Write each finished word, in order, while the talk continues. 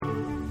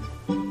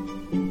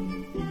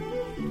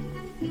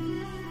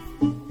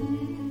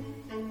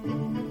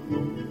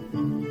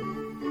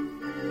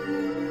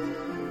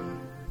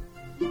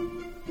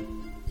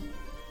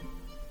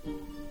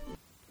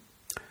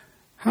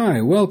Hi,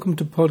 welcome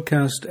to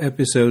podcast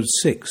episode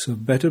 6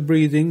 of Better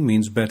Breathing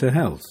Means Better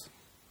Health.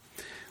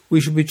 We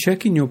shall be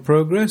checking your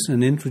progress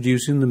and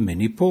introducing the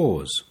mini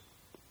pause.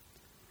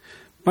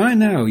 By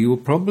now you will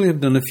probably have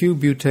done a few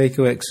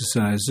Buteyko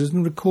exercises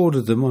and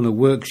recorded them on a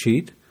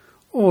worksheet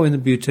or in the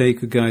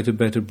Buteyko Guide to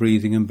Better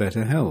Breathing and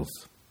Better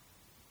Health.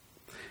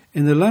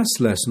 In the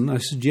last lesson I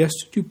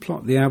suggested you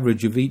plot the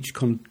average of each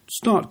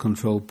start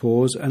control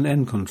pause and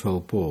end control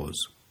pause.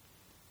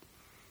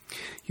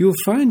 You will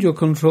find your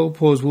control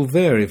pause will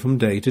vary from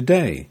day to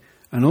day,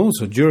 and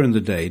also during the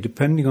day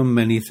depending on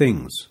many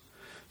things.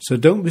 So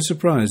don't be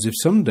surprised if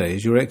some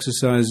days your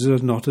exercises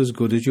are not as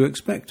good as you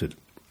expected.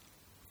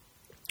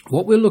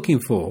 What we're looking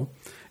for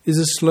is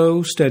a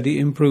slow, steady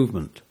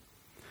improvement.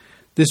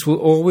 This will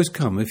always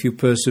come if you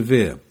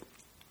persevere.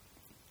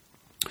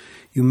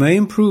 You may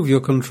improve your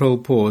control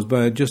pause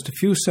by just a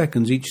few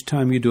seconds each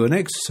time you do an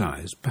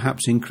exercise,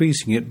 perhaps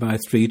increasing it by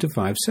 3 to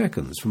 5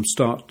 seconds from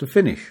start to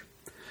finish.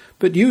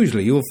 But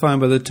usually you will find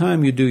by the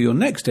time you do your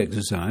next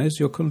exercise,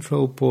 your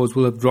control pause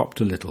will have dropped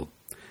a little.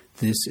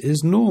 This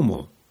is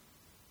normal.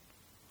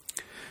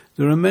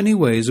 There are many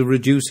ways of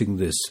reducing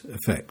this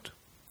effect.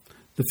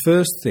 The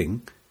first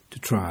thing to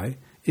try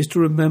is to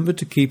remember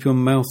to keep your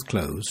mouth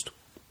closed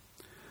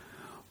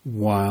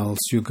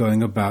whilst you're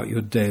going about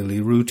your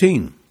daily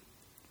routine,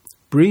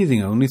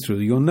 breathing only through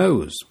your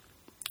nose.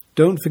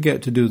 Don't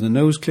forget to do the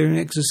nose clearing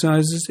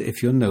exercises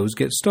if your nose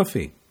gets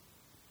stuffy.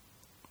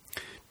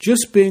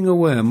 Just being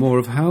aware more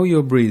of how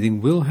you're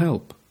breathing will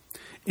help.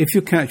 If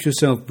you catch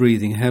yourself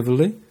breathing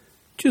heavily,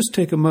 just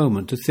take a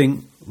moment to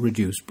think,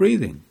 reduce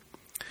breathing.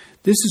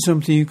 This is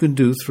something you can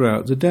do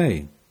throughout the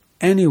day,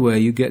 anywhere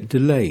you get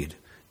delayed,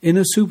 in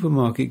a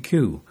supermarket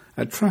queue,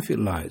 at traffic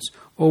lights,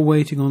 or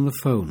waiting on the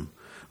phone.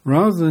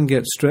 Rather than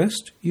get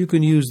stressed, you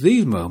can use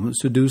these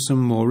moments to do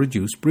some more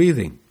reduced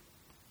breathing.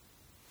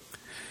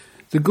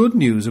 The good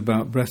news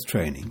about breath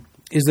training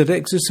is that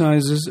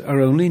exercises are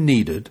only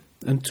needed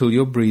until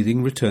your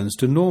breathing returns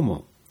to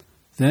normal.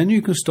 Then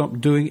you can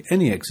stop doing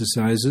any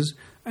exercises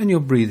and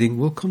your breathing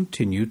will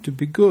continue to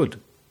be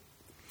good.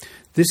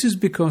 This is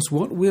because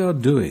what we are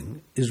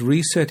doing is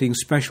resetting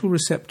special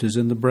receptors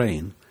in the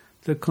brain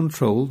that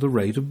control the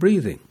rate of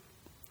breathing.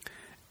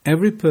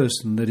 Every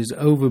person that is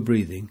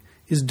over-breathing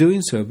is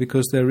doing so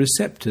because their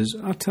receptors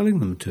are telling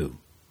them to.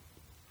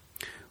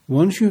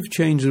 Once you have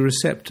changed the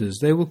receptors,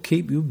 they will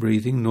keep you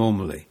breathing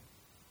normally.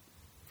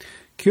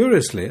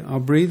 Curiously, our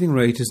breathing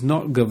rate is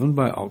not governed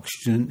by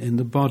oxygen in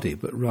the body,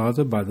 but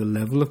rather by the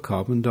level of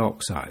carbon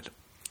dioxide.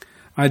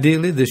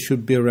 Ideally, this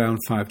should be around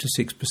 5 to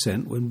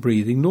 6% when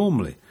breathing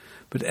normally,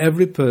 but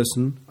every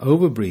person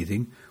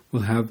over-breathing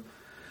will have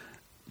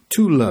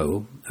too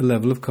low a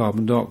level of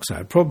carbon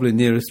dioxide, probably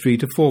nearer 3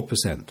 to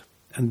 4%,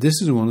 and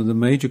this is one of the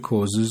major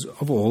causes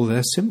of all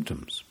their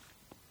symptoms.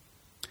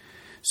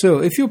 So,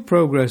 if your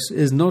progress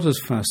is not as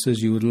fast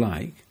as you would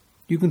like,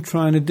 you can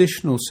try an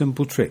additional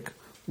simple trick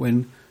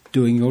when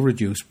doing your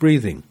reduced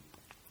breathing.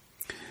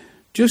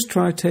 Just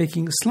try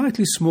taking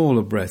slightly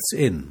smaller breaths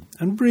in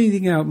and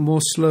breathing out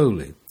more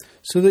slowly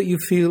so that you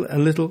feel a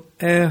little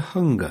air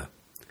hunger.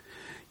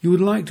 You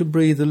would like to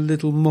breathe a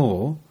little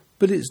more,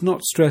 but it's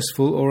not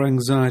stressful or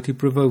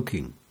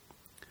anxiety-provoking.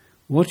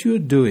 What you are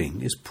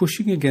doing is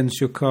pushing against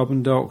your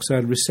carbon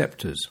dioxide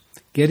receptors,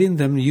 getting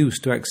them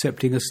used to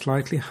accepting a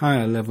slightly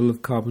higher level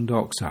of carbon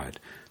dioxide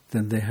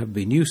than they have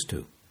been used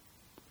to.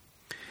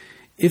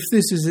 If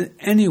this is in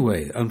any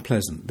way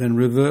unpleasant, then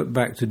revert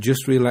back to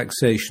just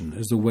relaxation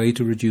as the way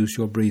to reduce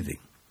your breathing.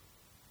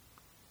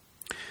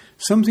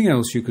 Something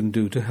else you can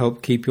do to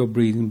help keep your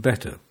breathing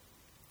better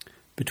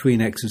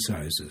between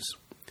exercises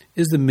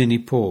is the mini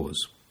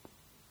pause.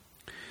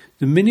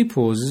 The mini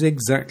pause is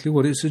exactly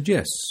what it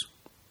suggests.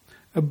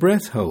 A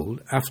breath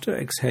hold after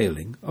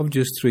exhaling of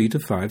just 3 to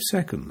 5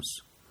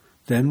 seconds,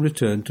 then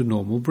return to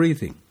normal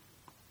breathing.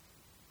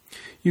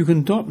 You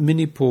can dot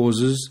mini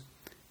pauses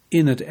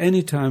in at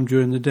any time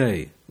during the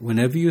day,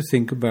 whenever you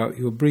think about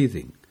your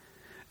breathing,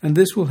 and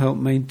this will help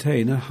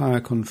maintain a higher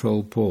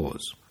control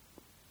pause.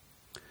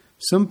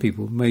 Some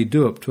people may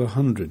do up to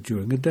 100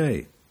 during a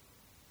day.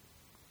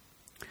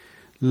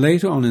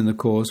 Later on in the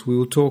course, we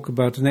will talk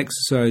about an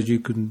exercise you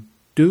can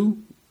do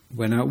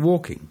when out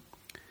walking.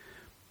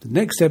 The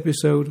next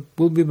episode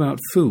will be about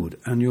food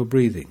and your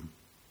breathing.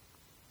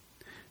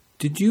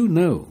 Did you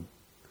know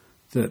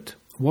that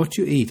what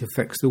you eat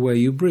affects the way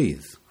you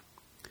breathe?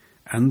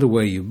 And the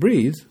way you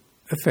breathe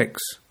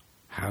affects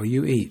how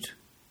you eat.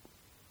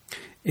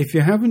 If you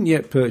haven't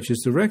yet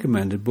purchased the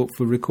recommended book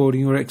for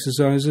recording your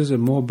exercises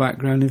and more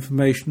background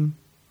information,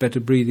 Better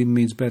Breathing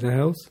Means Better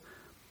Health,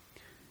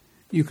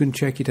 you can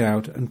check it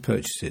out and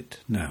purchase it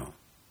now.